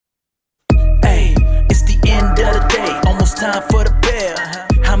time for the bell.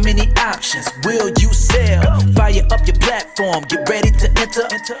 How many options will you sell? Fire up your platform, get ready to enter.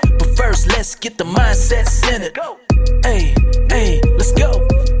 But first, let's get the mindset centered. Hey, hey, let's go.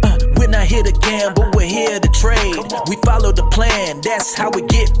 We're not here to gamble, we're here to trade. We follow the plan, that's how we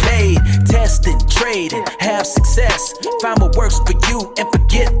get paid. Testing, trading, have success. Find what works for you and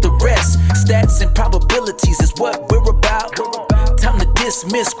forget the rest. Stats and probabilities is what we're about. Time to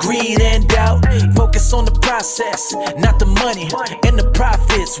dismiss greed and doubt. Focus on the process, not the money. And the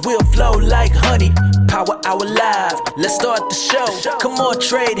profits will flow like honey. Power Hour Live, let's start the show. Come on,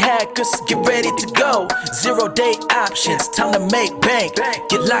 trade hackers, get ready to go. 0-day options, time to make bank.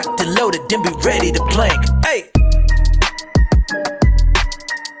 Get locked and loaded, then be ready to plank. Hey!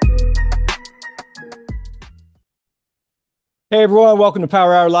 Hey everyone, welcome to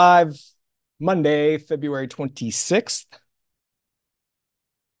Power Hour Live, Monday, February 26th.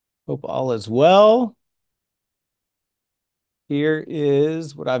 Hope all is well. Here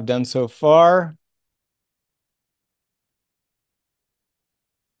is what I've done so far.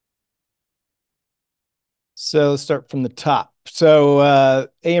 So let's start from the top. So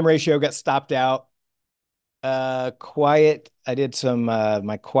AM ratio got stopped out. Quiet, I did some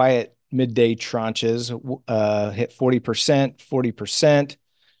my quiet midday tranches, hit 40%, 40%.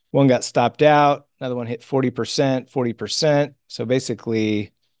 One got stopped out. Another one hit 40%, 40%. So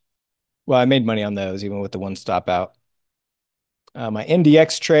basically, well, I made money on those even with the one stop out. My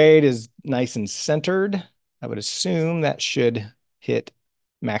NDX trade is nice and centered. I would assume that should hit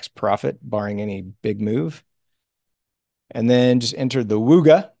max profit barring any big move. And then just entered the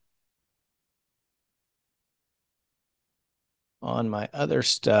Wooga on my other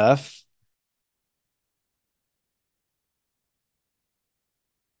stuff.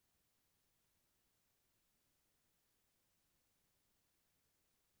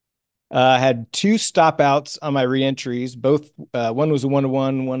 I had two stop outs on my reentries. Both one was a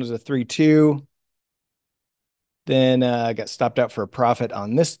 1-to-1, one was a 3-2. Then I got stopped out for a profit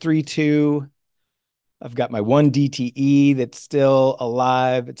on this 3-2. I've got my one DTE that's still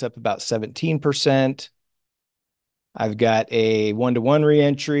alive. It's up about 17%. I've got a 1-to-1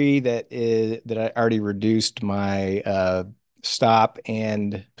 reentry that I already reduced my stop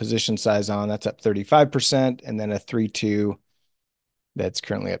and position size on. That's up 35%, and then a 3-2 that's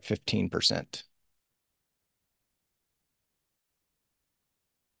currently up 15%.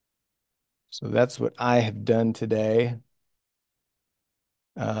 So that's what I have done today.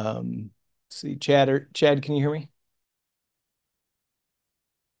 Let's see, Chad, can you hear me?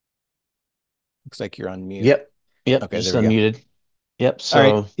 Looks like you're on mute. Yep. Okay, Just there we go. unmuted. Yep. So,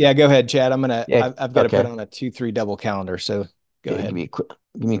 all right, yeah, go ahead, Chad. I've got to put okay. on a 2-3 double calendar. So go ahead.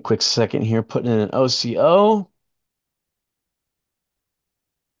 Give me a quick second here. Putting in an OCO.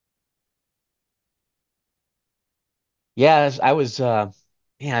 Yeah, I was. Yeah,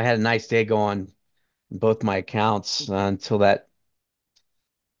 I had a nice day going in both my accounts until that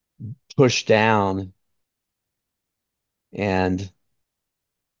push down, and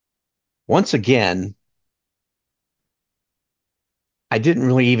once again, I didn't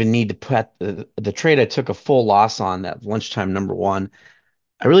really even need to put the trade I took a full loss on, that lunchtime number one.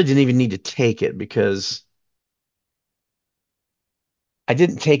 I really didn't even need to take it because I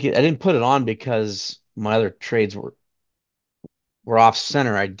didn't take it. I didn't put it on because my other trades were off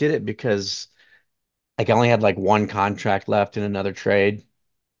center. I did it because like I only had like one contract left in another trade,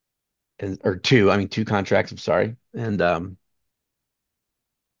 or two contracts, I'm sorry. And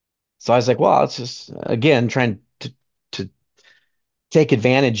so I was like, well, it's just again trying to take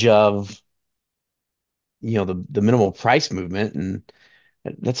advantage of the minimal price movement, and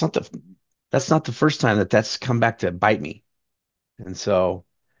that's not the first time that's come back to bite me. And so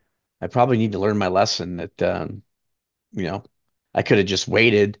I probably need to learn my lesson that you know I could have just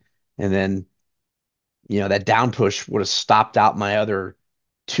waited, and then that down push would have stopped out my other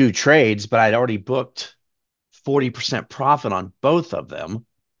two trades, but I'd already booked 40% profit on both of them.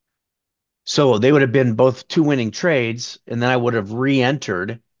 So they would have been both two winning trades, and then I would have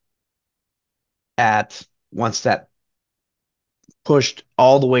re-entered at once that pushed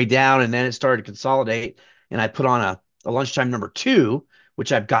all the way down, and then it started to consolidate, and I put on a lunchtime number two,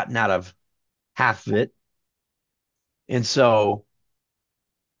 which I've gotten out of half of it. And so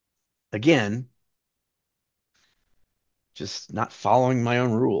again, just not following my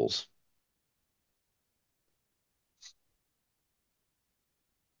own rules.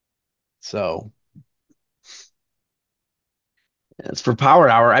 So as for Power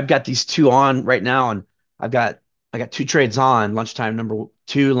Hour, I've got these two on right now, and I've got I got two trades on, lunchtime number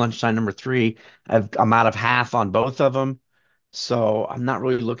two, lunchtime number three. I'm out of half on both of them, so I'm not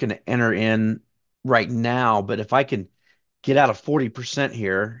really looking to enter in right now. But if I can get out of 40%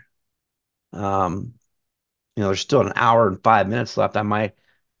 here, there's still an hour and 5 minutes left. I might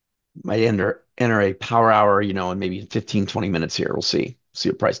enter a power hour, in maybe 15, 20 minutes here. We'll see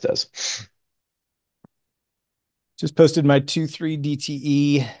what price does. Just posted my 2-3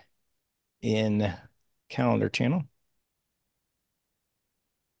 DTE in calendar channel.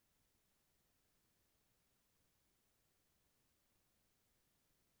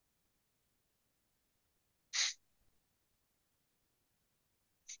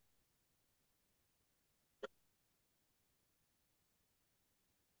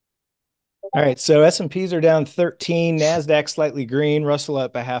 All right, so S&Ps are down 13, NASDAQ slightly green, Russell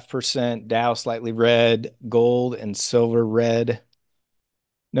up 0.5%, Dow slightly red, gold and silver red.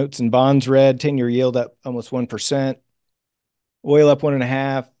 Notes and bonds red, 10-year yield up almost 1%. Oil up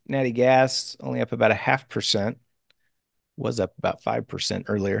 1.5%, natty gas only up about 0.5%. Was up about 5%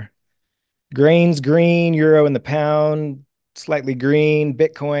 earlier. Grains green, euro and the pound slightly green,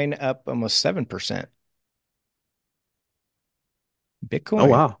 Bitcoin up almost 7%. Oh, Bitcoin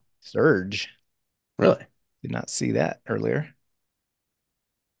wow. surge. Really? Did not see that earlier.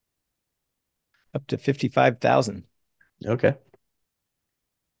 Up to 55,000. Okay.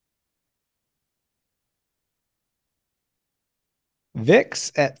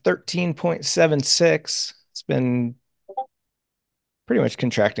 VIX at 13.76. It's been pretty much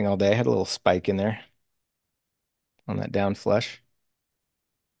contracting all day. Had a little spike in there on that down flush.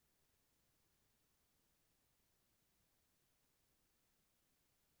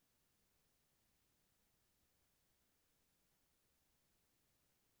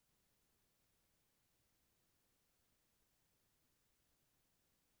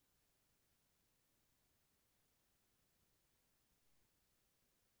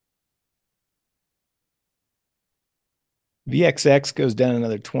 VXX goes down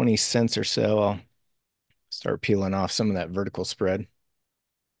another 20 cents or so. I'll start peeling off some of that vertical spread.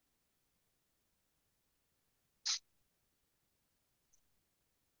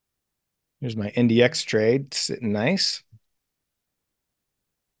 Here's my NDX trade sitting nice.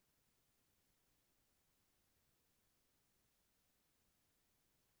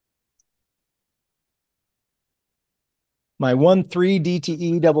 My 1-3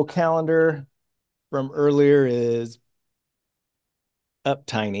 DTE double calendar from earlier is up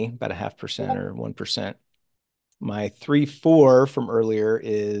tiny, about 0.5% or 1%. My 3-4 from earlier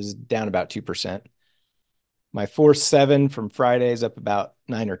is down about 2%. My 4-7 from Friday is up about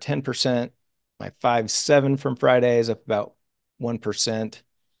 9 or 10%. My 5-7 from Friday is up about 1%.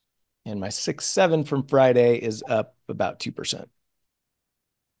 And my 6-7 from Friday is up about 2%.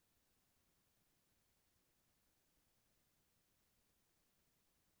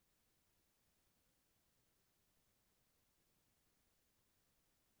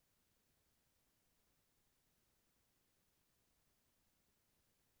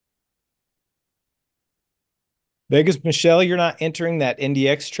 Vegas, Michelle, you're not entering that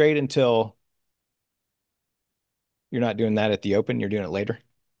NDX trade until you're not doing that at the open. You're doing it later.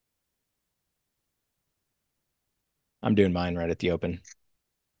 I'm doing mine right at the open.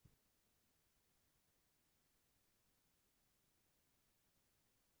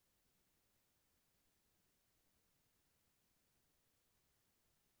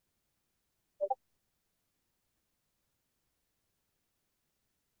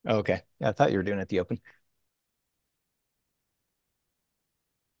 Okay. Yeah, I thought you were doing it at the open.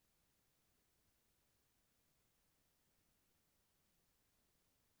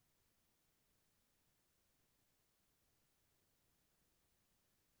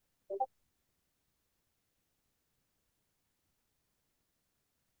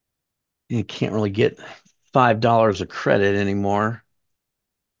 You can't really get $5 of credit anymore.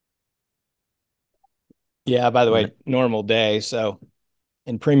 Yeah, by the On way, it. normal day. So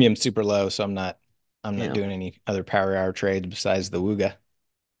and premium super low. So I'm not Yeah. doing any other power hour trades besides the Wooga.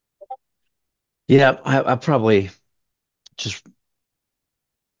 Yeah, I probably just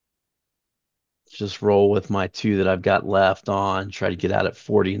roll with my two that I've got left on, try to get out at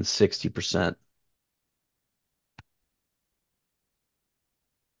 40 and 60%.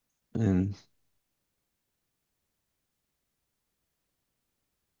 And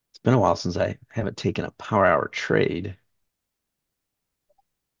it's been a while since I haven't taken a power hour trade.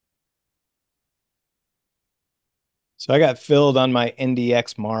 So I got filled on my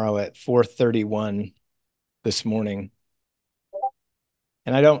NDX Morrow at 431 this morning.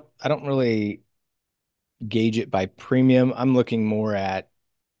 And I don't really gauge it by premium. I'm looking more at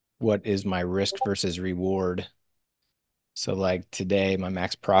what is my risk versus reward. So like today, my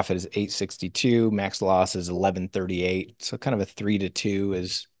max profit is 862, max loss is 1138. So kind of a 3 to 2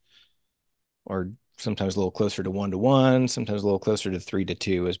 is, or sometimes a little closer to 1-to-1, sometimes a little closer to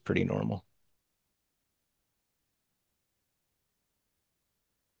 3-to-2 is pretty normal.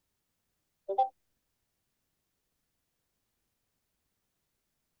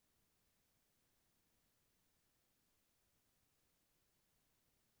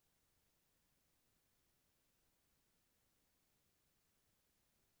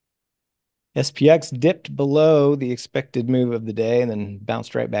 SPX dipped below the expected move of the day and then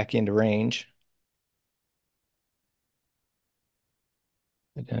bounced right back into range.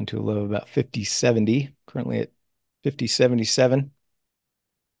 Down to a low of about 50.70, currently at 50.77.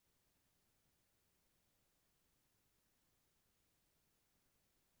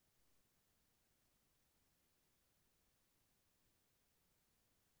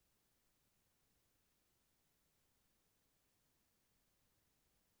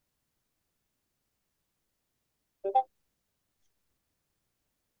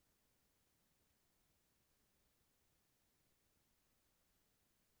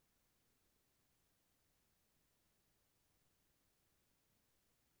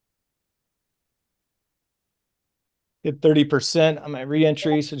 Hit 30% on my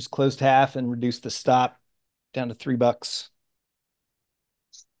reentry, so just closed half and reduced the stop down to $3.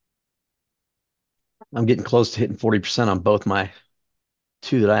 I'm getting close to hitting 40% on both my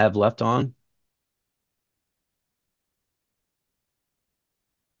two that I have left on.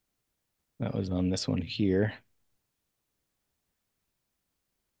 That was on this one here.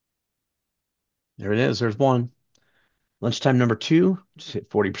 There it is. There's one. Lunchtime number two, just hit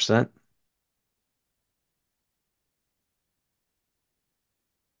 40%.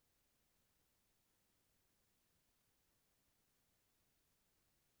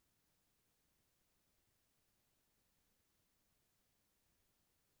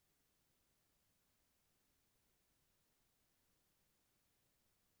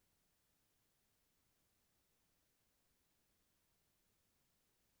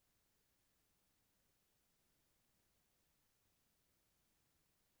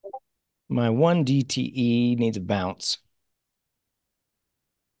 My one DTE needs a bounce.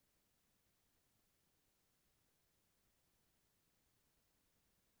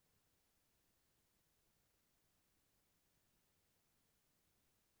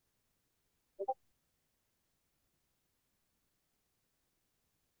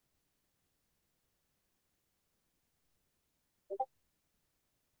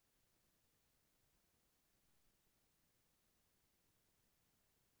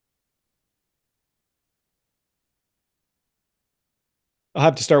 I'll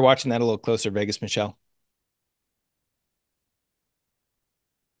have to start watching that a little closer, Vegas Michelle.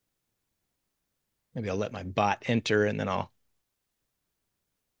 Maybe I'll let my bot enter and then I'll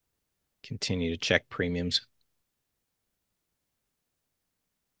continue to check premiums.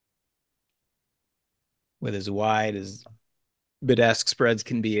 With as wide as bid-ask spreads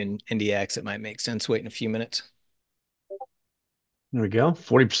can be in NDX, it might make sense waiting a few minutes. There we go.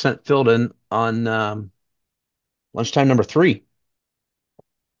 40% filled in on lunchtime number three.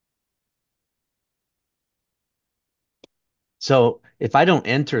 So if I don't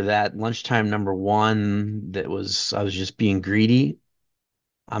enter that lunchtime number one, I was just being greedy,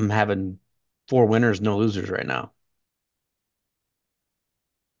 I'm having four winners, no losers right now.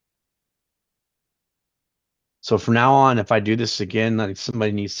 So from now on, if I do this again, like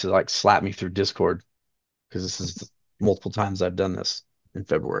somebody needs to like slap me through Discord because this is multiple times I've done this in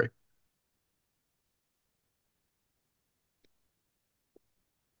February.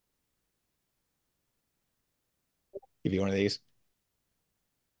 Give you one of these.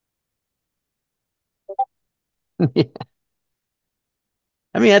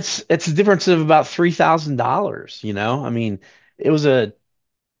 I mean, it's a difference of about $3,000, you know? I mean, it was a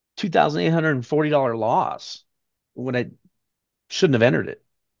 $2,840 loss when I shouldn't have entered it.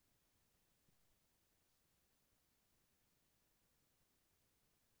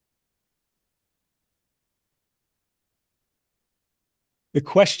 The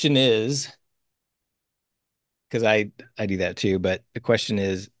question is, because I do that too, but the question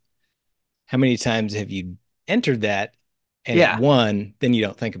is, how many times have you entered that and it Yeah, won, then you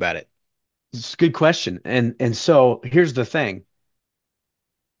don't think about it? it's a good question. And so here's the thing.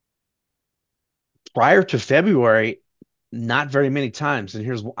 Prior to February, not very many times, and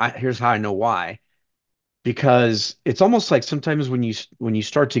here's how I know why. Because it's almost like sometimes when you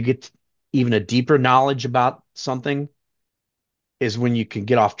start to get even a deeper knowledge about something is when you can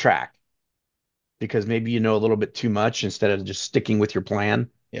get off track because maybe you know a little bit too much instead of just sticking with your plan.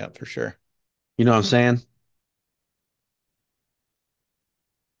 Yeah, for sure. You know what I'm saying?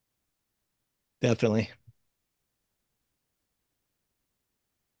 Definitely.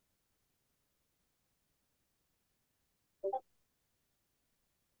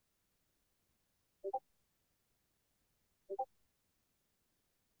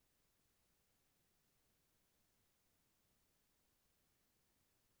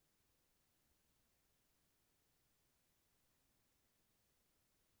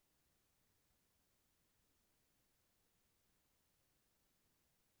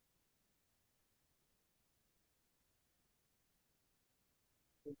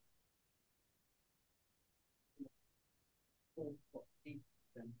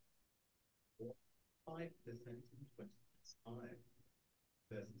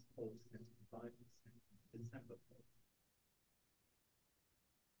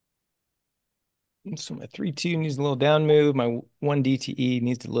 So my 3-2 needs a little down move. My 1 DTE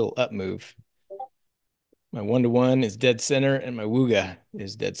needs a little up move. My 1-to-1 is dead center, and my Wooga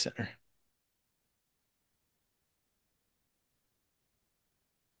is dead center.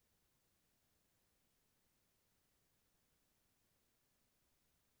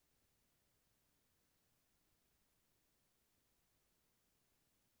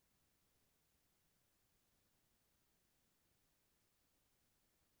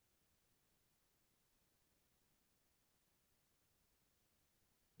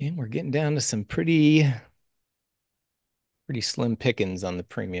 And we're getting down to some pretty slim pickings on the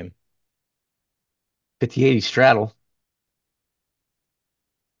premium. 50-80 straddle.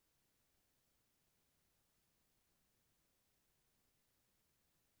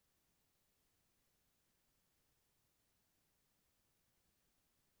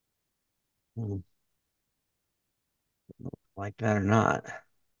 Like that or not,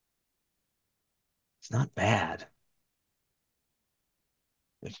 it's not bad.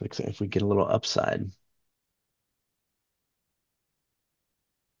 If we get a little upside.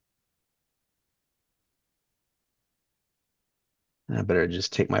 I better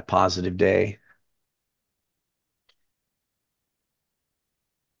just take my positive day.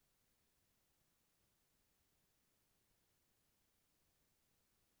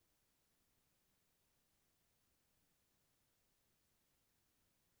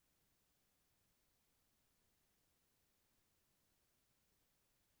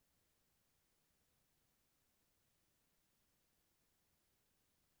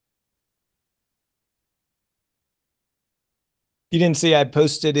 You didn't see I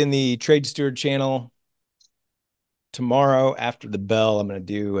posted in the Trade Steward channel tomorrow after the bell. I'm going to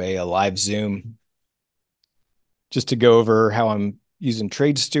do a live Zoom just to go over how I'm using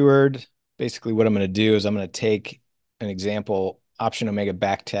Trade Steward. Basically, what I'm going to do is I'm going to take an example option omega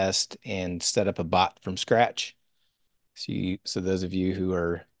back test and set up a bot from scratch. So those of you who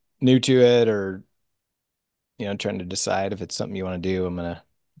are new to it or trying to decide if it's something you want to do, I'm going to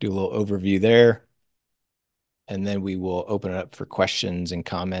do a little overview there. And then we will open it up for questions and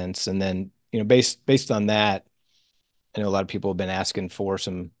comments. And then, based on that, I know a lot of people have been asking for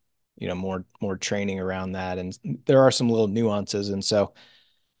some, more training around that. And there are some little nuances. And so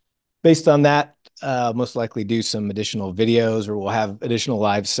based on that, most likely do some additional videos, or we'll have additional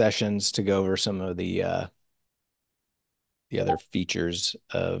live sessions to go over some of the other features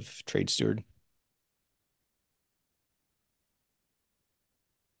of Trade Steward.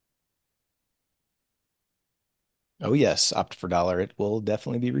 Oh yes, opt for dollar. It will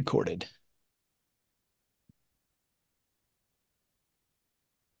definitely be recorded.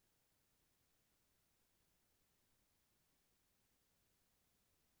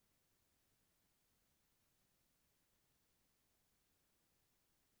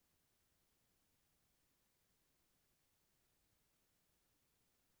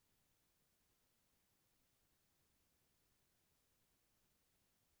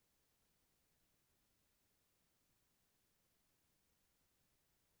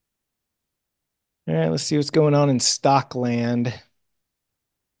 All right, let's see what's going on in Stockland.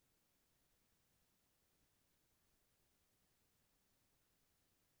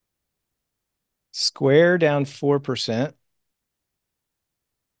 Square down 4%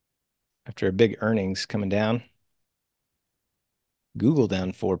 after a big earnings coming down. Google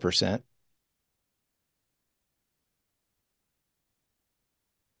down 4%.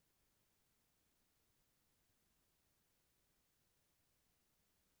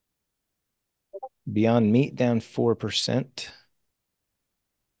 Beyond Meat down 4%.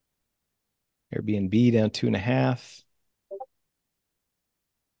 Airbnb down 2.5%.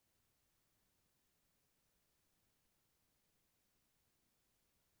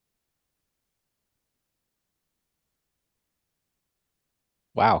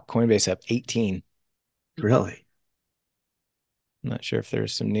 Wow, Coinbase up 18. Really? I'm not sure if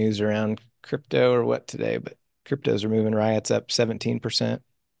there's some news around crypto or what today, but cryptos are moving. Riot's up 17%.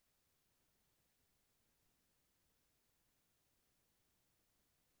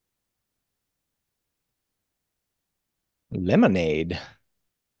 Lemonade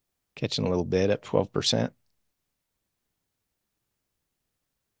catching a little bit, up 12%.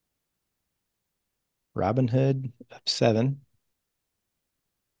 Robinhood up 7%.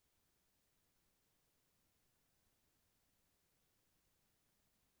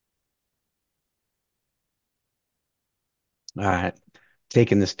 All right.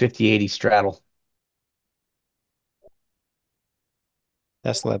 Taking this 50-80 straddle.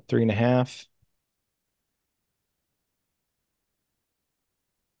 Tesla up 3.5.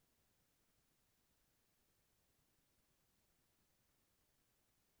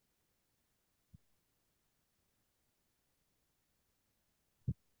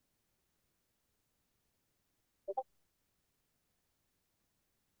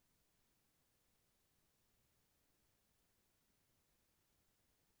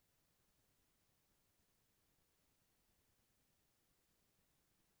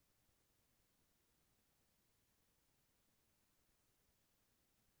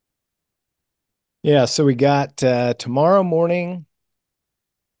 Yeah, so we got tomorrow morning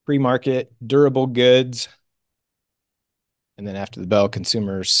pre-market durable goods, and then after the bell,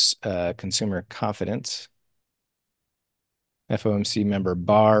 consumer confidence. FOMC member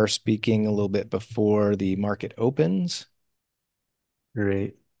Barr speaking a little bit before the market opens.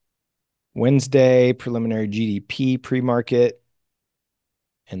 Great. Wednesday, preliminary GDP pre-market,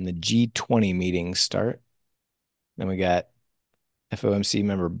 and the G20 meetings start. Then we got FOMC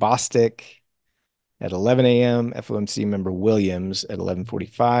member Bostic at 11 a.m., FOMC member Williams at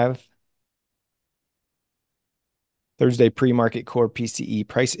 11:45. Thursday, pre-market core PCE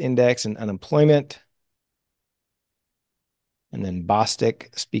price index and unemployment. And then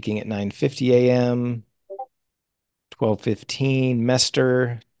Bostic speaking at 9:50 a.m., 12:15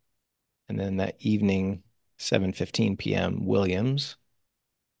 Mester, and then that evening, 7:15 p.m. Williams.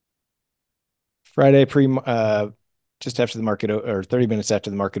 Friday, just after the market or 30 minutes after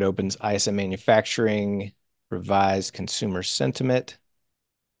the market opens, ISM manufacturing, revised consumer sentiment.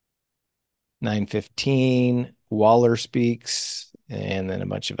 9:15 Waller speaks, and then a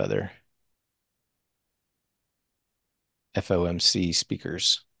bunch of other FOMC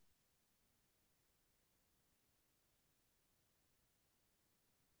speakers.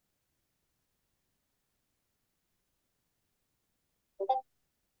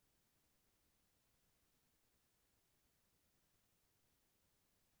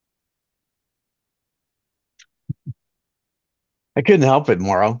 I couldn't help it,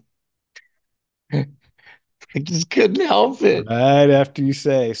 Morrow. I just couldn't help it. Right after you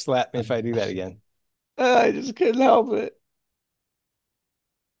say, slap me if I do that again. I just couldn't help it.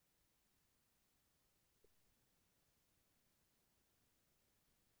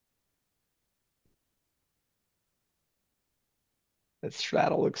 That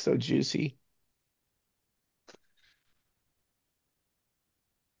straddle looks so juicy.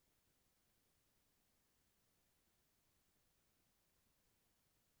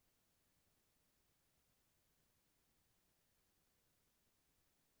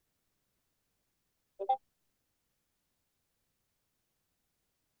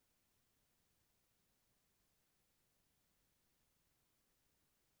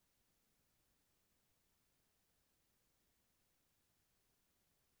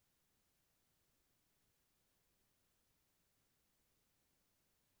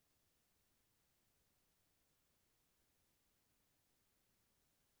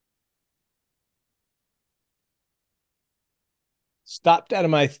 Stopped out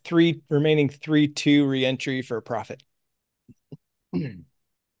of my remaining 3-2 reentry for a profit.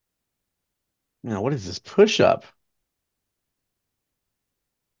 Now, what is this push up?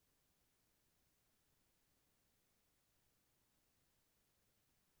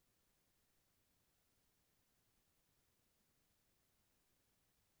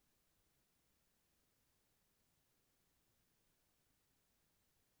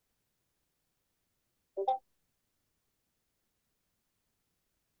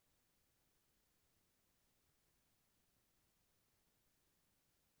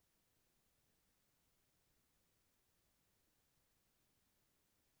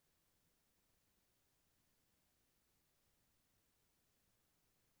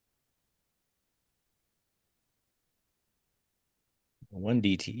 One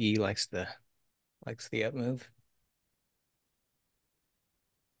DTE likes the up move.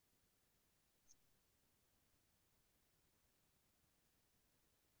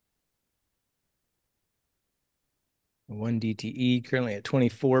 One DTE currently at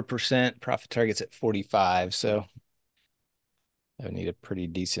 24%, profit target's at 45. So I would need a pretty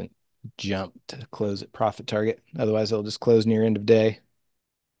decent jump to close at profit target. Otherwise, it'll just close near end of day.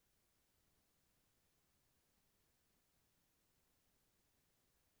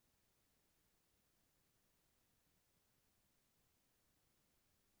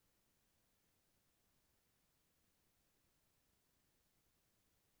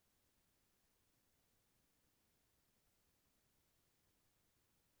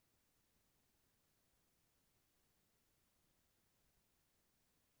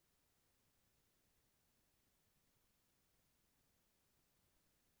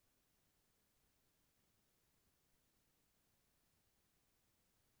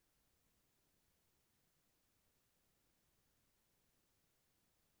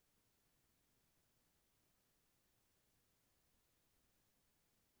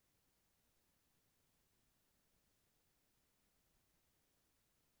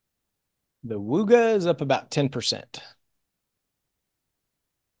 The Wooga is up about 10%.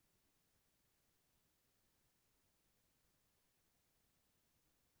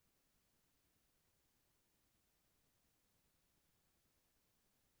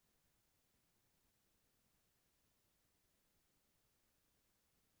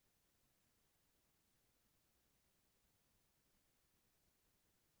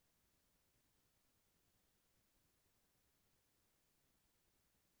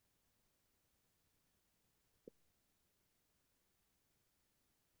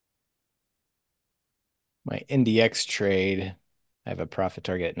 My NDX trade, I have a profit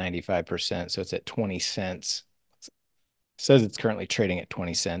target at 95%, so it's at 20 cents. It says it's currently trading at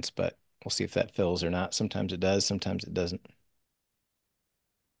 20 cents, but we'll see if that fills or not. Sometimes it does, sometimes it doesn't.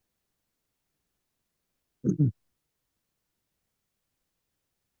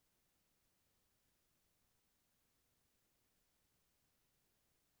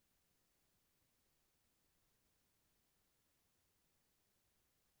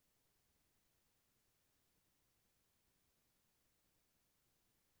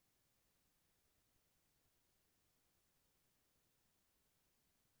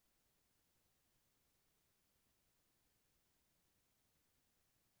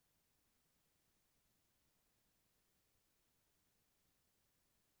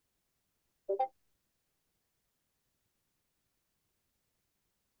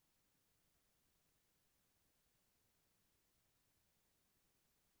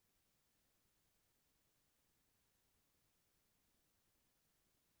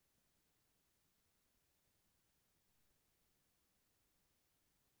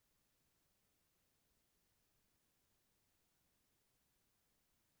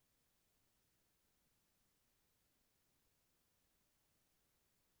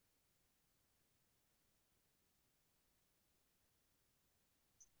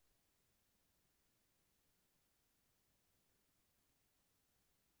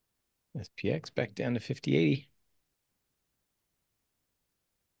 SPX back down to 50.80.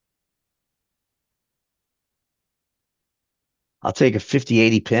 I'll take a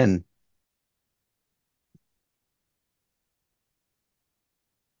 50-80 pin.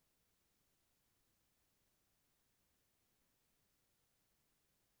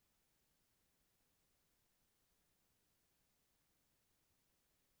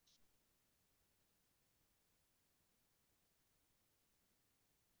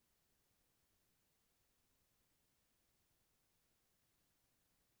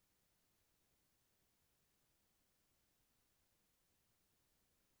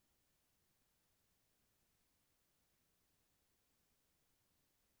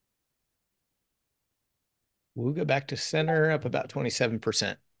 Wooga back to center, up about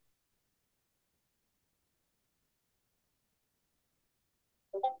 27%.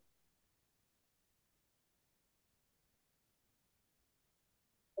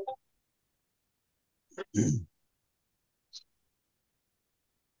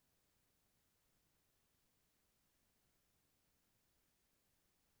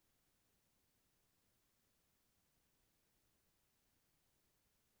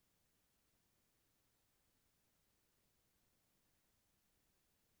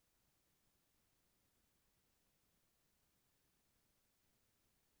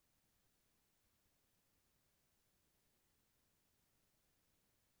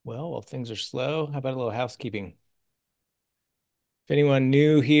 Well, while things are slow, how about a little housekeeping? If anyone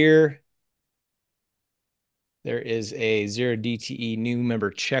new here, there is a zero DTE new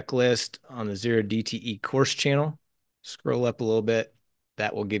member checklist on the zero DTE course channel. Scroll up a little bit.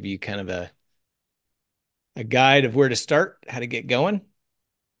 That will give you kind of a guide of where to start, how to get going.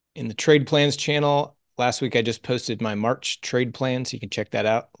 In the trade plans channel, last week I just posted my March trade plan, so you can check that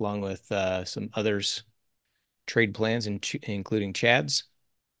out along with some others trade plans, including Chad's.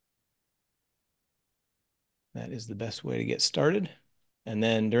 That is the best way to get started. And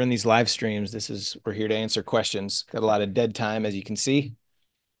then during these live streams, we're here to answer questions. Got a lot of dead time, as you can see.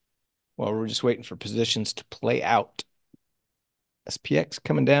 Well, we're just waiting for positions to play out. SPX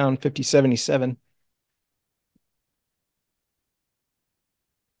coming down 50.77.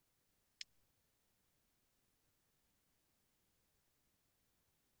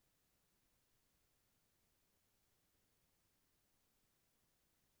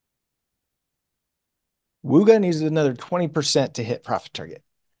 Wooga needs another 20% to hit profit target.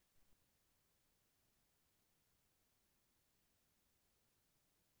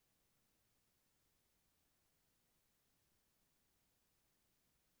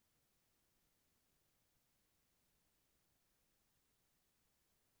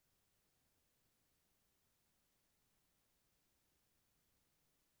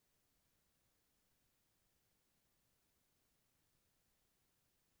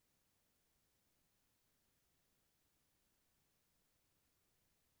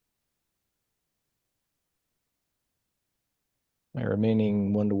 My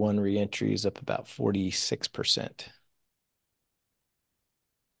remaining 1-to-1 reentry is up about 46%.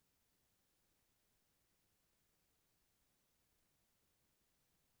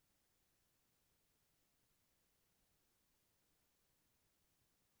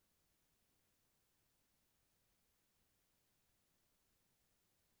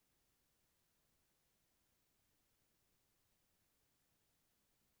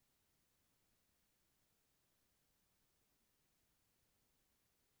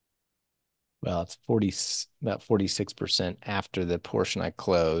 Well, it's about 46% after the portion I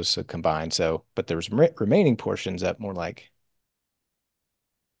closed, so combined. So, but there's remaining portions up more like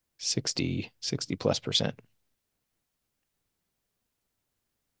 60 plus percent.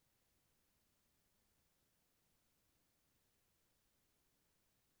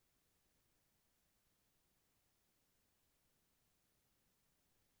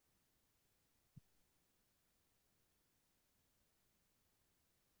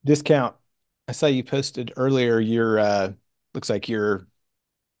 Discount. I saw you posted earlier your looks like your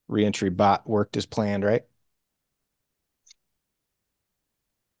reentry bot worked as planned, right?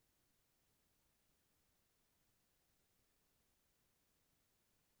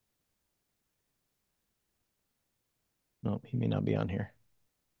 No, he may not be on here.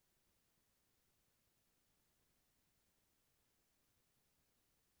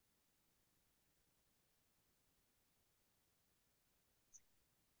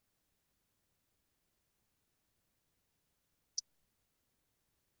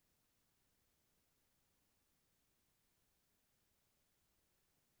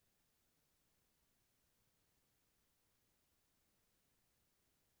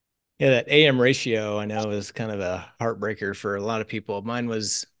 Yeah, that AM ratio I know is kind of a heartbreaker for a lot of people. Mine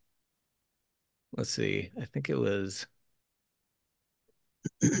was, let's see, I think it was,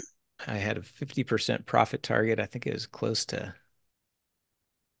 I had a 50% profit target. I think it was close to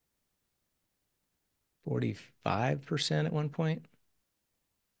 45% at one point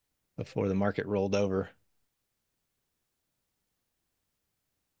before the market rolled over.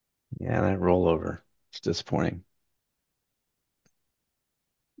 Yeah, that rollover. It's disappointing.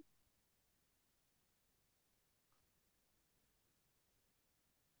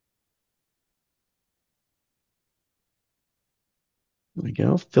 There we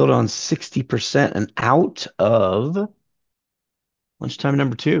go. Filled on 60% and out of lunchtime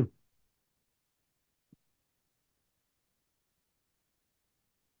number 2.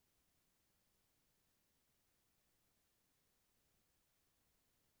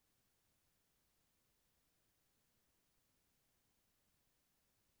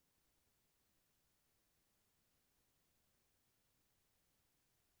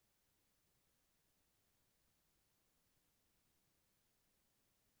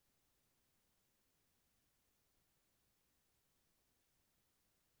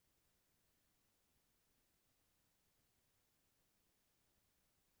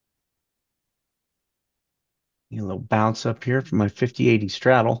 A little bounce up here from my 50-80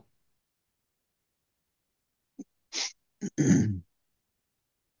 straddle.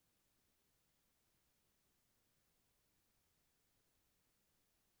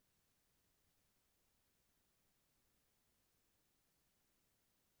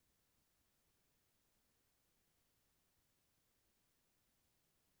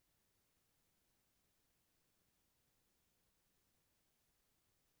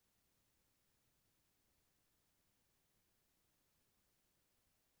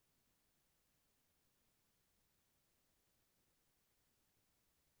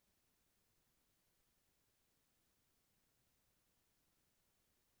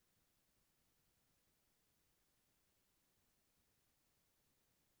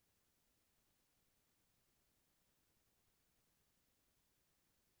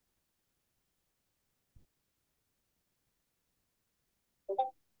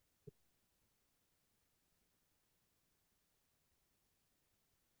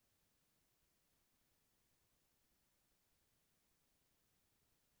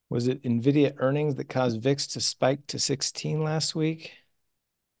 Was it NVIDIA earnings that caused VIX to spike to 16 last week?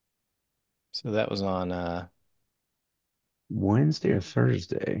 So that was on Wednesday or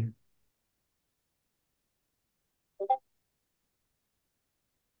Thursday?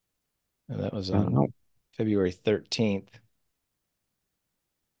 that was I don't on know. February 13th.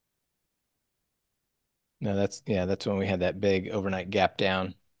 No, that's when we had that big overnight gap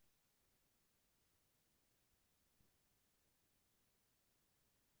down.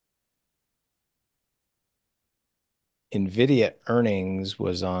 NVIDIA earnings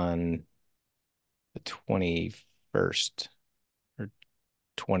was on the 21st or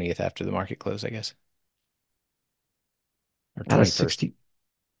 20th after the market closed, I guess. or Out of 21st. 60.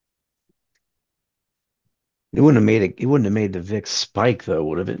 It wouldn't have made it. It wouldn't have made the VIX spike though,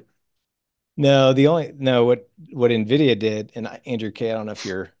 would have it? No, what Nvidia did, and Andrew K, I don't know if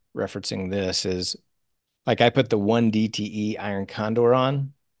you're referencing this, is like I put the one DTE iron condor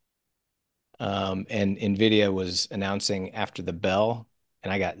on, and Nvidia was announcing after the bell,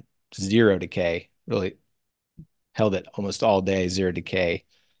 and I got zero decay. Really held it almost all day, zero decay,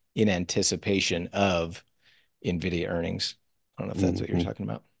 in anticipation of Nvidia earnings. I don't know if that's what you're Mhm. talking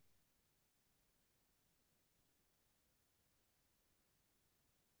about.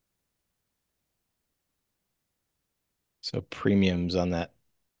 So premiums on that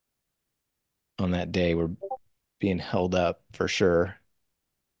day were being held up for sure,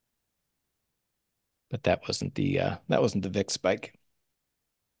 but that wasn't the VIX spike.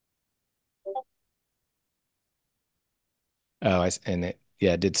 Oh, and it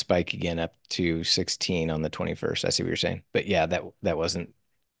did spike again up to 16 on the 21st. I see what you're saying. But yeah, that wasn't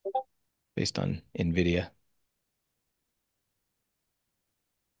based on Nvidia.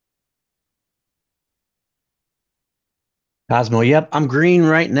 Cosmo, yep, I'm green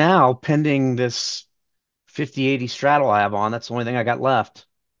right now, pending this 50-80 straddle I have on. That's the only thing I got left.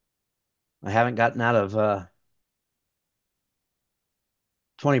 I haven't gotten out of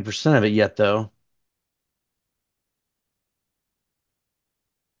 20% of it yet, though.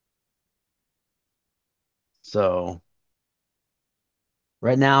 So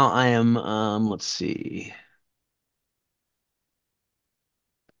right now I am, let's see,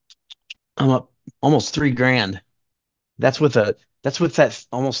 I'm up almost 3 grand. That's with that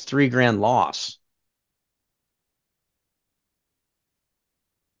almost 3 grand loss.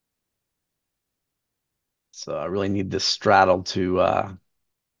 So I really need this straddle to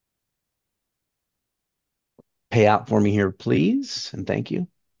pay out for me here, please, and thank you.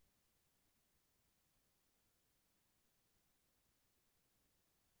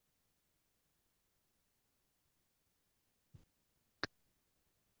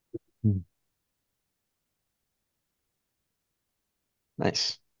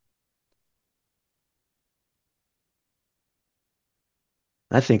 Nice.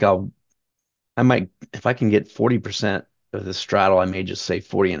 I think I might, if I can get 40% of the straddle, I may just say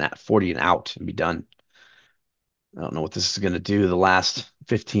 40 and out and be done. I don't know what this is going to do the last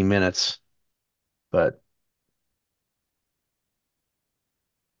 15 minutes, but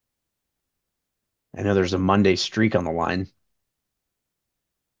I know there's a Monday streak on the line.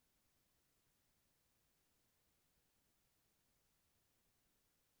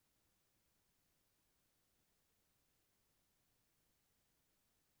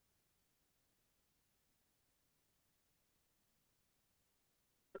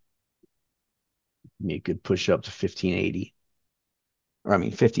 You could push up to 1580, or I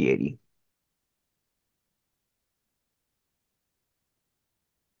mean 5080.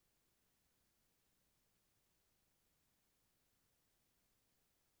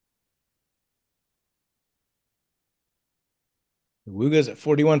 Wooga's at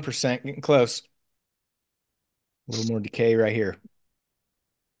 41%, getting close. A little more decay right here.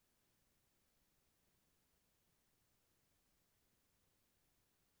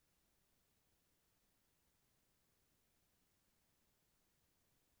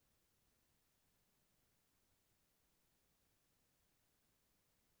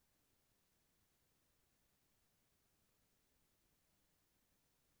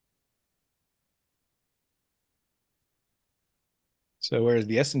 So whereas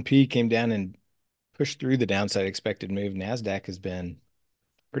the S&P came down and pushed through the downside expected move, NASDAQ has been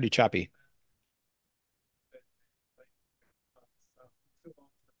pretty choppy.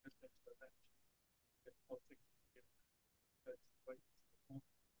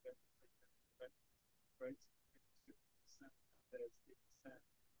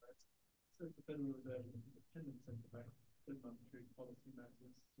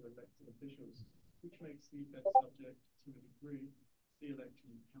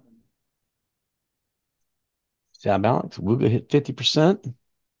 Sound balance. Wooga hit 50%.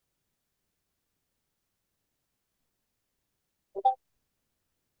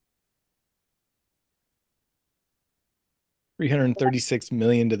 336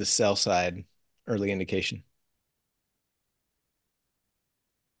 million to the sell side, early indication.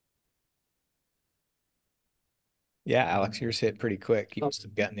 Yeah, Alex, yours hit pretty quick. You must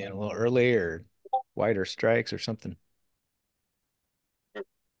have gotten in a little early or wider strikes or something.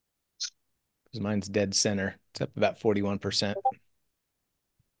 Because mine's dead center. It's up about 41%.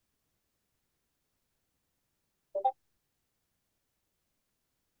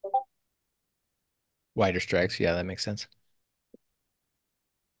 Wider strikes. Yeah, that makes sense.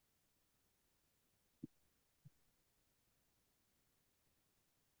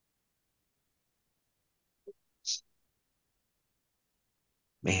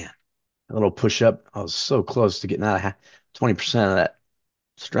 Man, a little push up. I was so close to getting out of 20% of that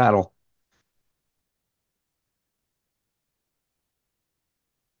straddle.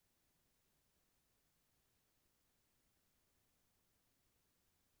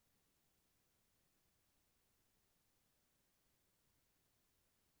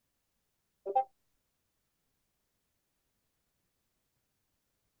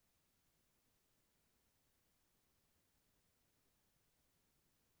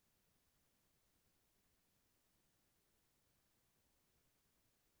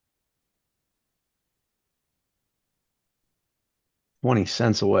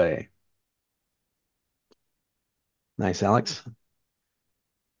 $0.20 away. Nice, Alex.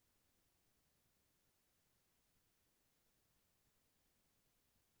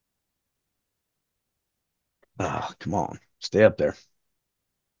 Oh, come on. Stay up there.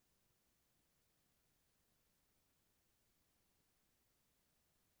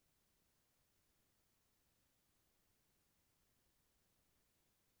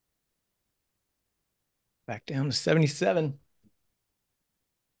 Back down to 77.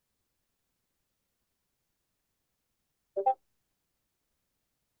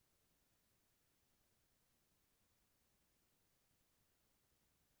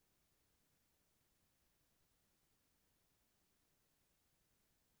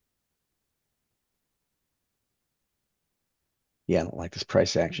 Yeah, I don't like this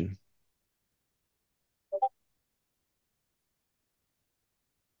price action.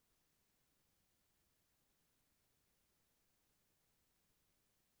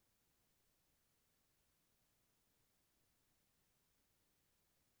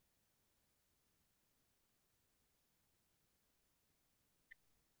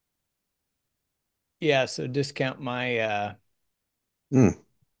 Yeah, so discount my Mm,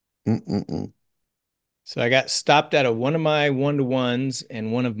 mm, mm, mm. so I got stopped out of one of my 1-to-1s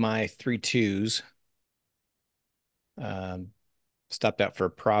and one of my 3-2s. Um, stopped out for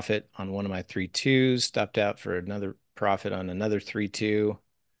a profit on one of my 3-2s, stopped out for another profit on another 3-2.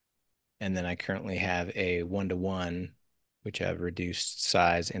 And then I currently have a 1-to-1, which I've reduced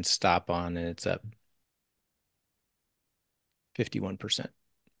size and stop on, and it's up 51%.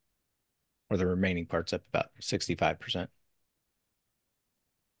 Or the remaining part's up about 65%.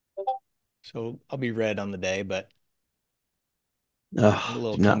 So I'll be red on the day, but a Oh,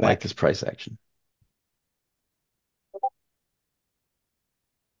 little do not like comeback. this price action.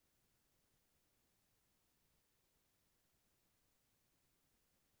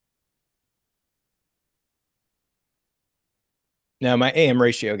 Now my AM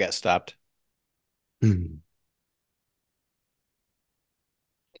ratio got stopped Mm.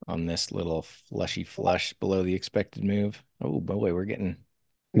 on this little flushy flush below the expected move. Oh boy, we're getting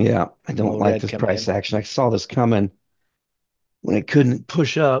Yeah, I a don't little like red this coming price in. action. I saw this coming when it couldn't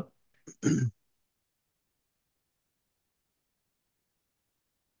push up.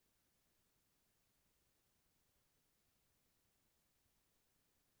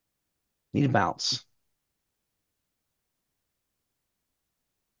 Need a bounce.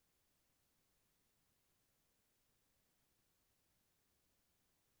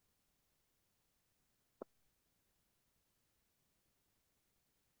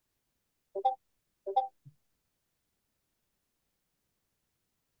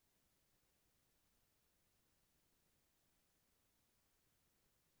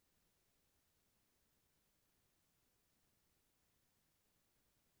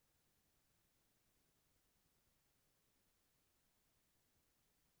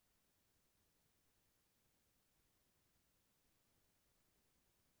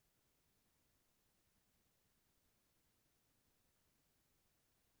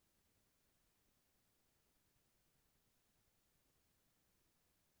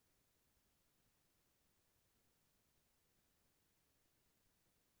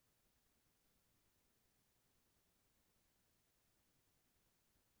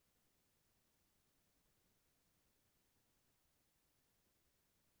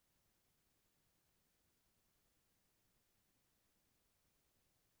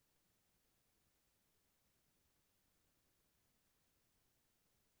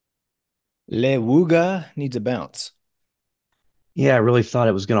 Lewuga needs a bounce. Yeah, I really thought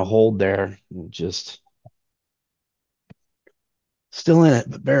it was going to hold there. Just still in it,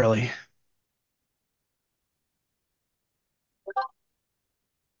 but barely.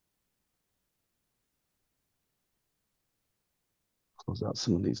 Close out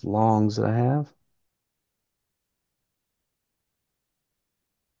some of these longs that I have.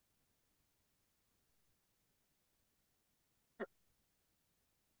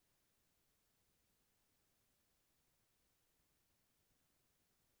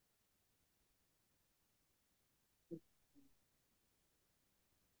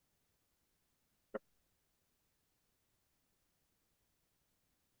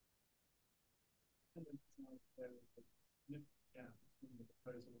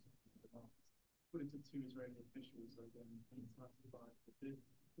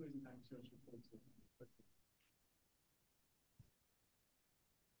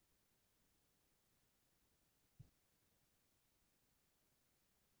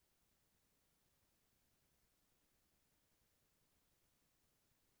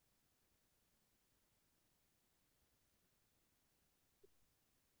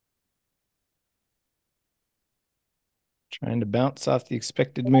 Trying to bounce off the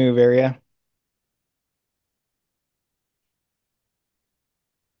expected move area.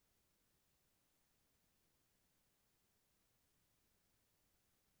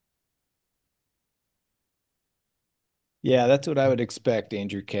 Yeah, that's what I would expect,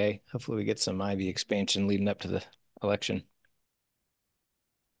 Andrew K. Hopefully we get some Ivy expansion leading up to the election.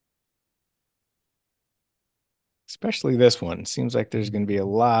 Especially this one. Seems like there's going to be a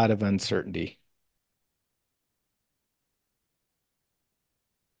lot of uncertainty.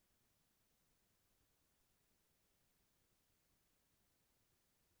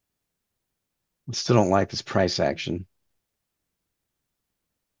 I still don't like this price action.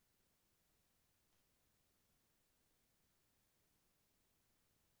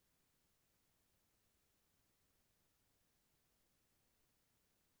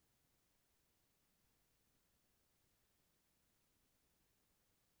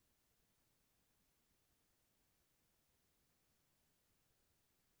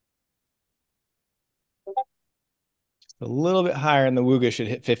 Just a little bit higher and the Wooga should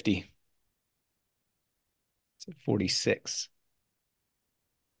hit 50. It's at 46.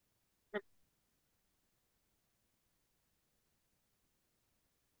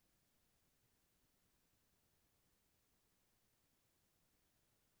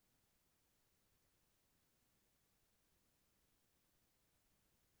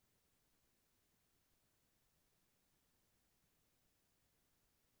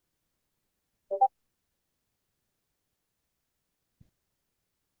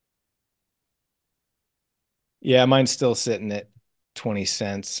 Yeah, mine's still sitting at 20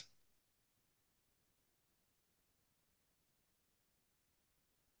 cents.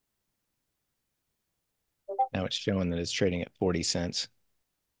 Now it's showing that it's trading at 40 cents.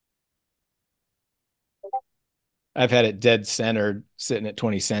 I've had it dead centered sitting at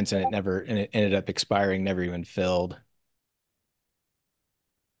 20 cents and it ended up expiring, never even filled.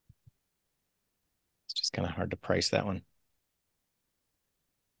 It's just kind of hard to price that one.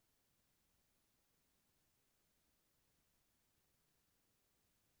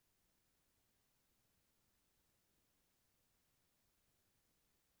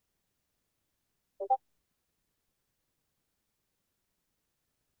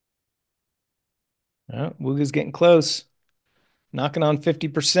 Oh, Wooga's getting close. Knocking on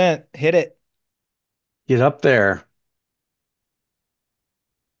 50%. Hit it. Get up there.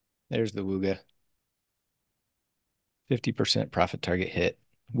 There's the Wooga. 50% profit target hit.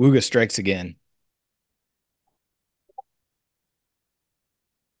 Wooga strikes again.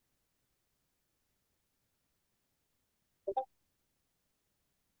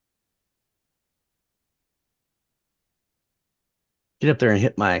 Get up there and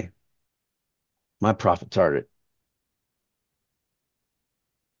hit my profit target.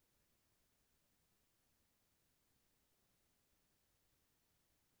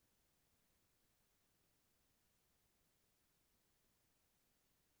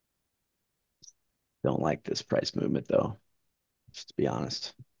 Don't like this price movement though, just to be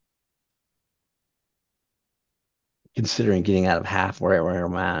honest. Considering getting out of half where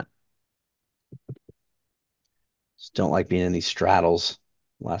I'm at. Just don't like being in these straddles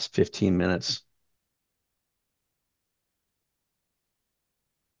last 15 minutes.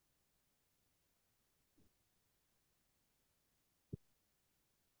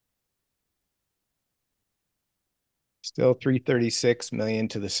 Still 336 million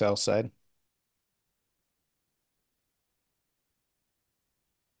to the sell side.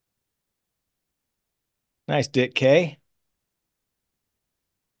 Nice, Dick K.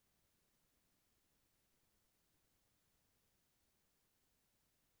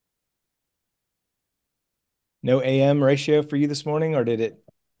 No AM ratio for you this morning, or did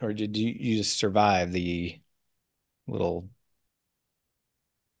you just survive the little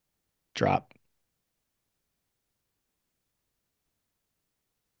drop?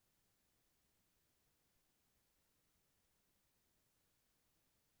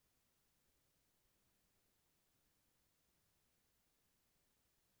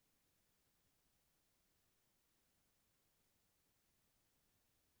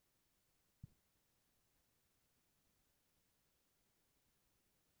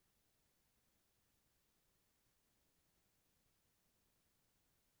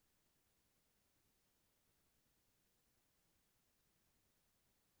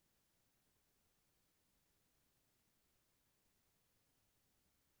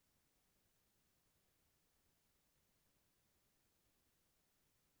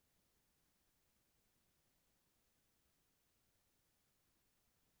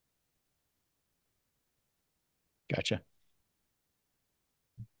 Gotcha.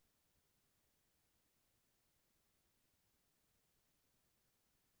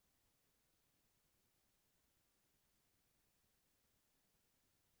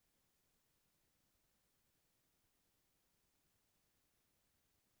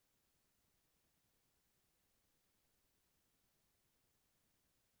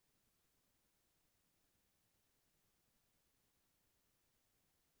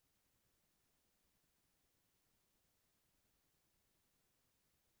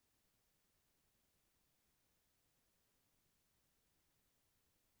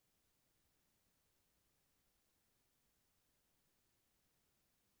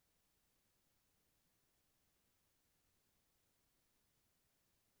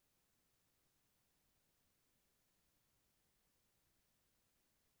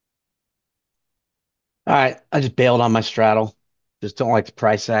 All right, I just bailed on my straddle. Just don't like the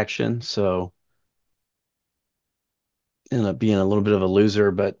price action, so ended up being a little bit of a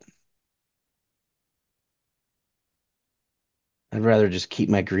loser, but I'd rather just keep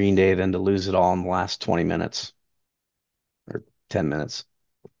my green day than to lose it all in the last 20 minutes or 10 minutes.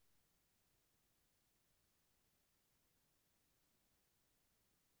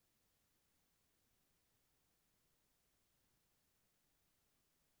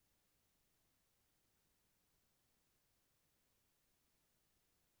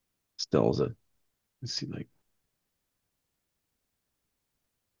 Still is a, let's see, like,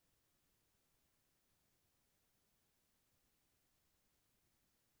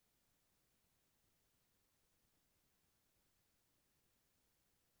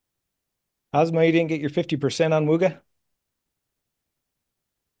 Osmo, you didn't get your 50% on Wooga?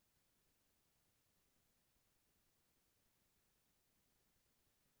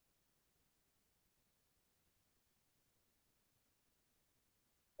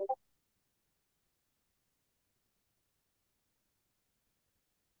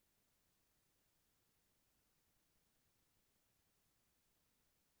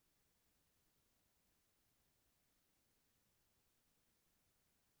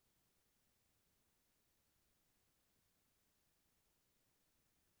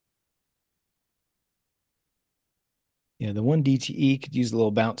 Yeah, the one DTE could use a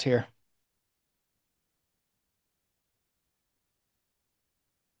little bounce here.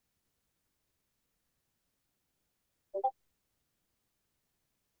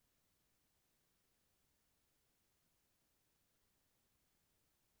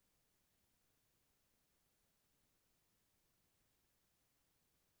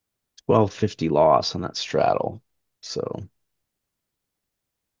 $12.50 loss on that straddle. So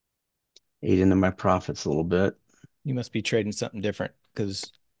ate into my profits a little bit. You must be trading something different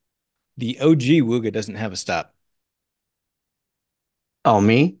because the OG Wooga doesn't have a stop. Oh,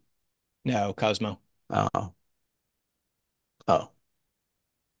 me? No, Cosmo. Oh, oh.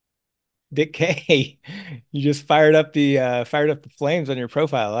 Dick K, you just fired up the flames on your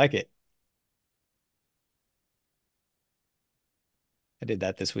profile. I like it. I did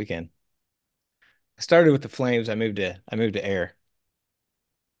that this weekend. I started with the flames. I moved to air.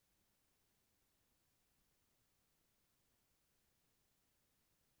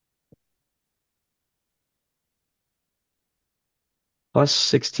 Plus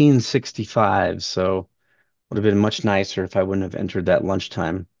 1665. So would have been much nicer if I wouldn't have entered that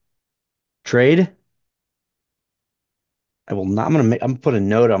lunchtime trade. I will not, I'm gonna put a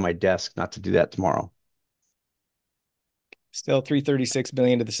note on my desk not to do that tomorrow. Still 336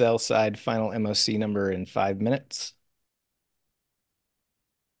 million to the sell side. Final MOC number in 5 minutes.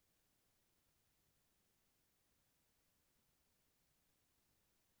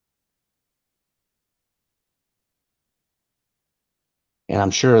 And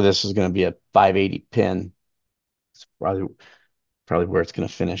I'm sure this is going to be a 580 pin. It's probably where it's going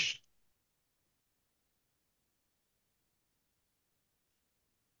to finish.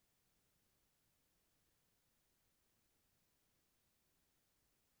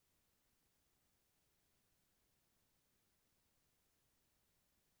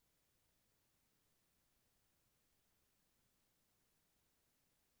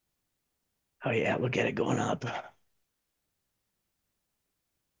 Oh yeah, look at it going up.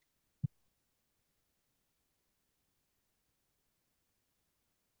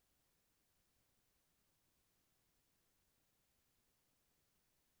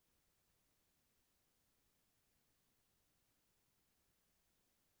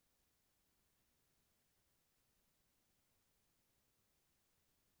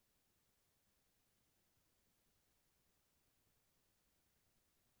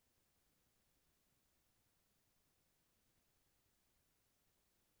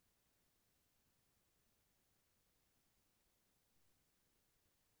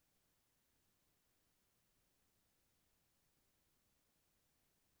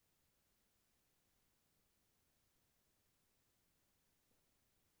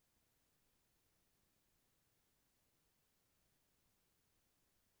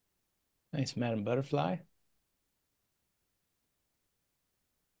 Nice Madam Butterfly.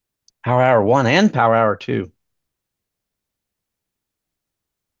 Power Hour 1 and Power Hour 2.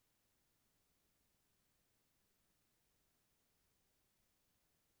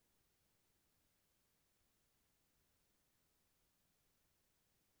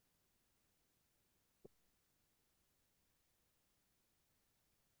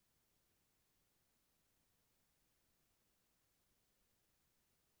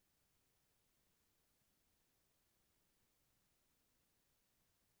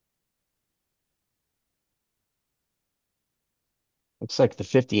 Looks like the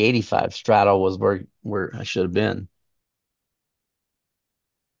 5085 straddle was where I should have been.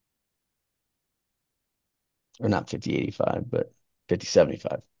 Or not 5085, but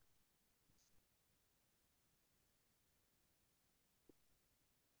 5075.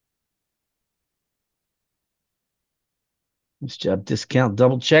 Nice job, discount,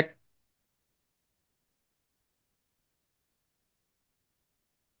 double check.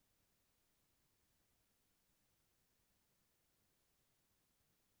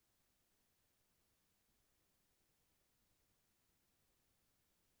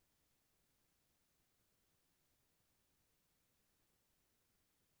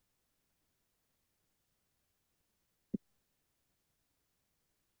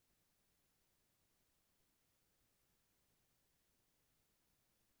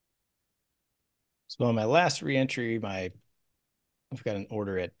 So on my last reentry, I've got an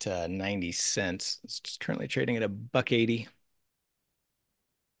order at 90 cents. It's just currently trading at $1.80.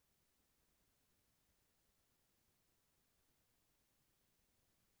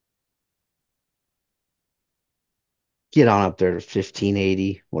 Get on up there to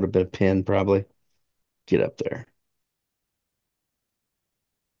 1580. Would have been a pin probably. Get up there.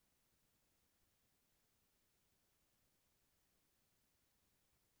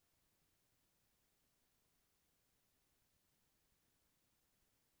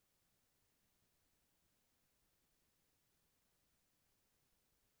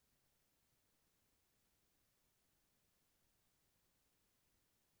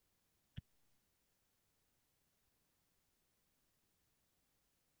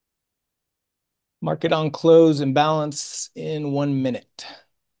 Market on close and balance in 1 minute.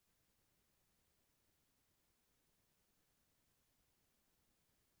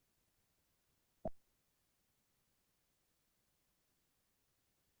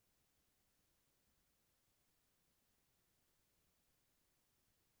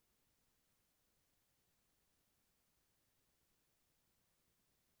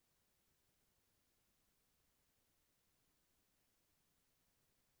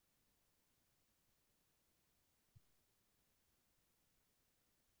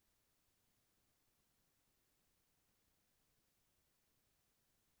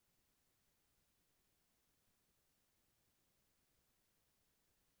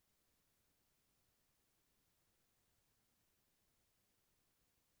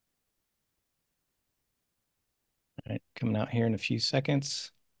 All right, coming out here in a few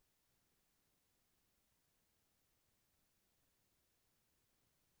seconds.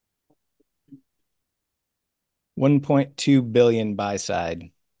 $1.2 billion buy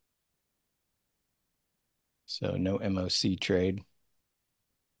side. So no MOC trade.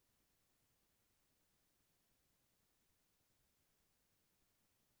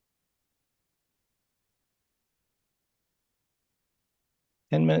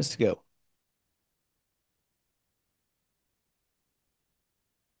 Ten minutes to go.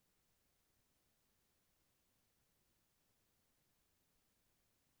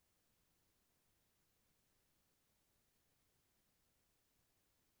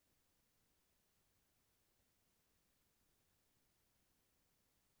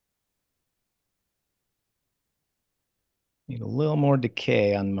 Need a little more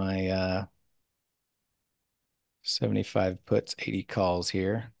decay on my 75 puts, 80 calls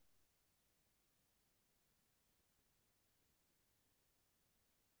here.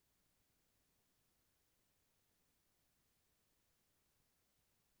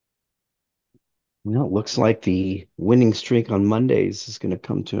 Well, it looks like the winning streak on Mondays is going to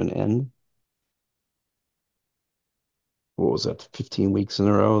come to an end. What was that? 15 weeks in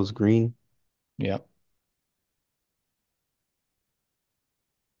a row is green. Yep.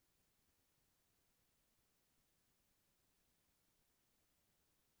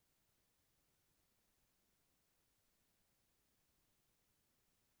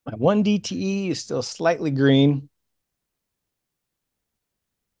 My one DTE is still slightly green.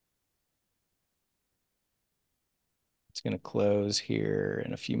 It's going to close here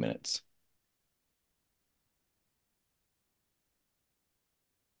in a few minutes.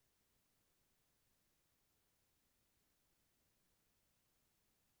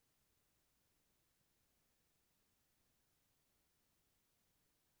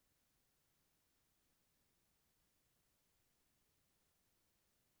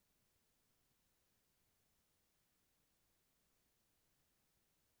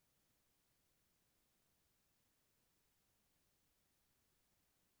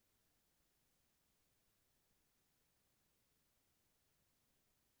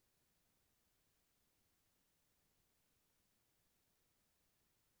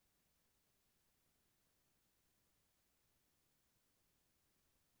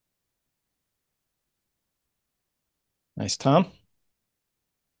 Nice, Tom.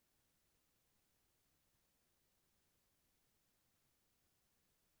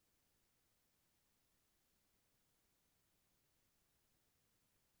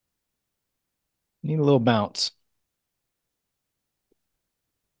 Need a little bounce.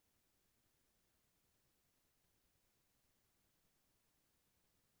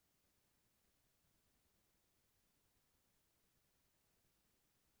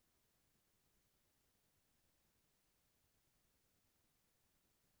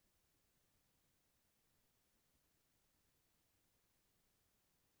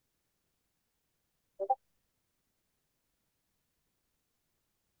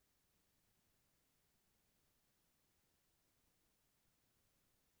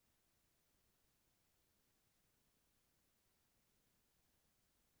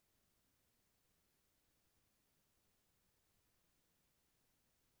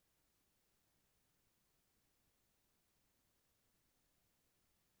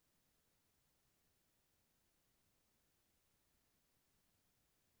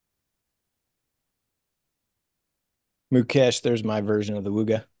 Mukesh, there's my version of the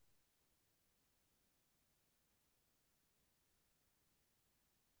Wooga.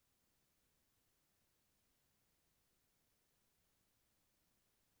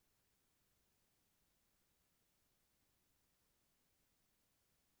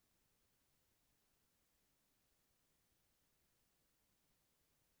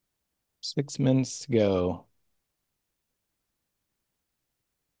 Six minutes to go.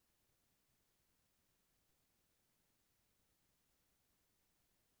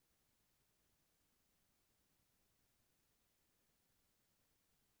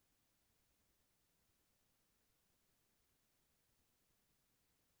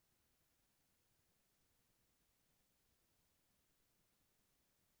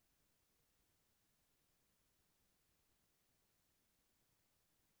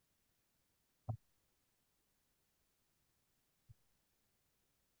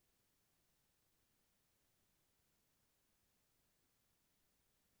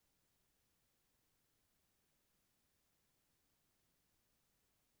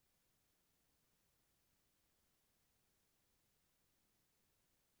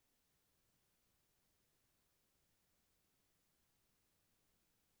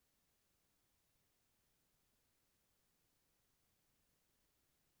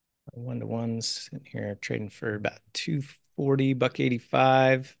 One-to-ones sitting here trading for about 240, buck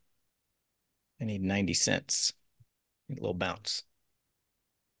 85. I need 90 cents. Need a little bounce.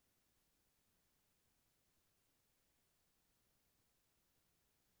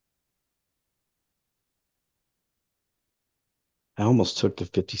 I almost took the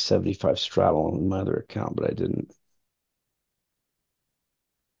 50-75 straddle on my other account, but I didn't.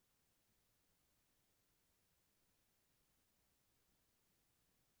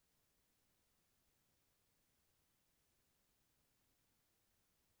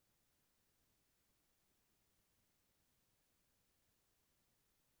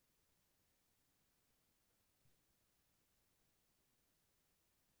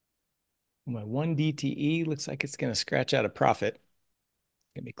 My one DTE looks like it's going to scratch out a profit.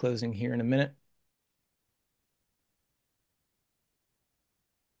 Going to be closing here in a minute.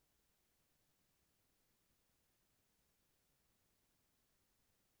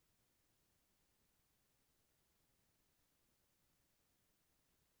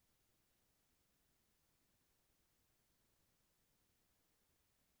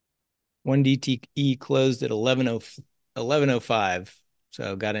 One DTE closed at 11:05.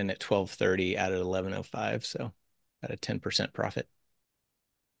 So got in at 12:30 out at 11:05. So got a 10% profit.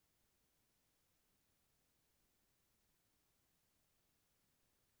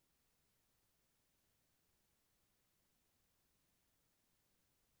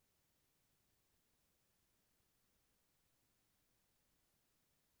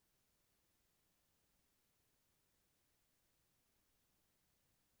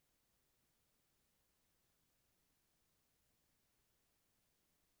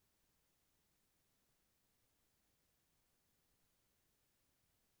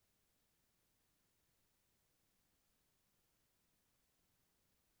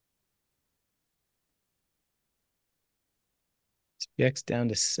 SPX down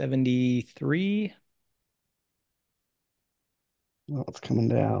to 73. Oh, it's coming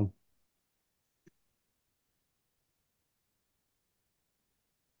down.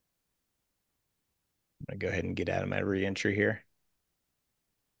 I'm going to go ahead and get out of my re-entry here.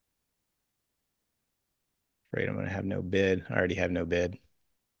 Afraid I'm going to have no bid. I already have no bid.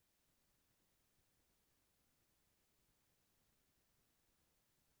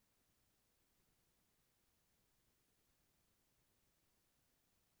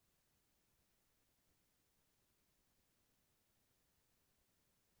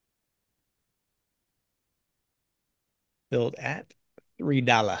 Filled at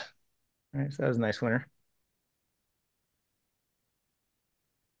 $3. All right, so that was a nice winner.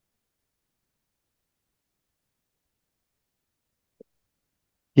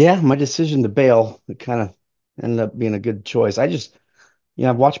 Yeah, my decision to bail, it kind of ended up being a good choice. I've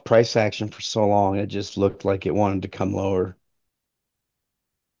watched price action for so long, it just looked like it wanted to come lower.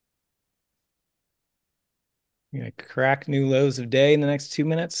 You're gonna crack new lows of day in the next 2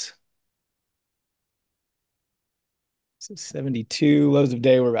 minutes. So 72 lows of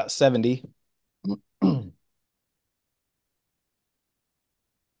day were about 70.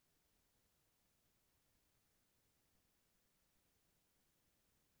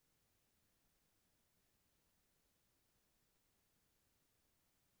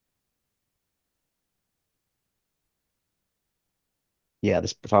 Yeah,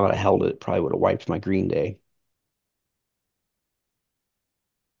 this if I would have held it, probably would have wiped my green day.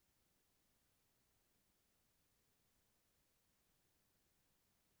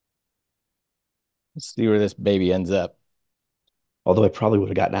 Let's see where this baby ends up. Although I probably would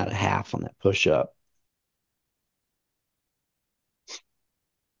have gotten out of half on that push up.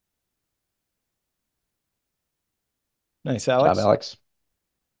 Nice, Job, Alex. Alex.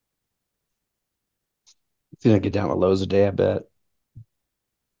 It's gonna get down to lows a day, I bet.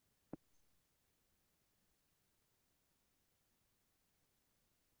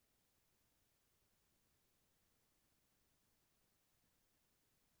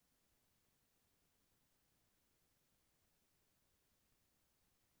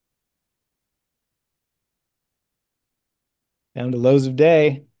 Down to lows of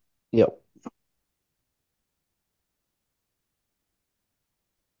day. Yep.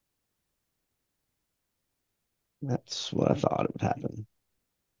 That's what I thought it would happen.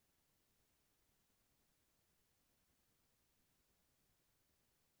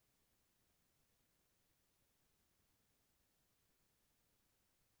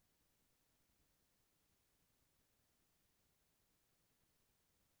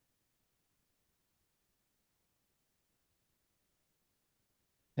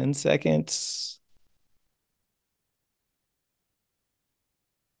 Ten seconds.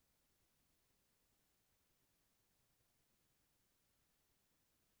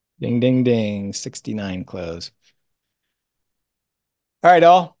 Ding, ding, ding. 69 close. All right,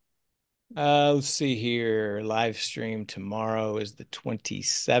 all. Let's see here. Live stream tomorrow is the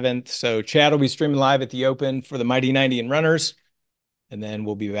 27th. So Chad will be streaming live at the open for the Mighty 90 and runners. And then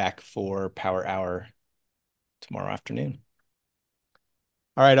we'll be back for Power Hour tomorrow afternoon.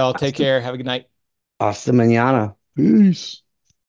 All right, all. Take Hasta, care. Have a good night. hasta mañana. Peace.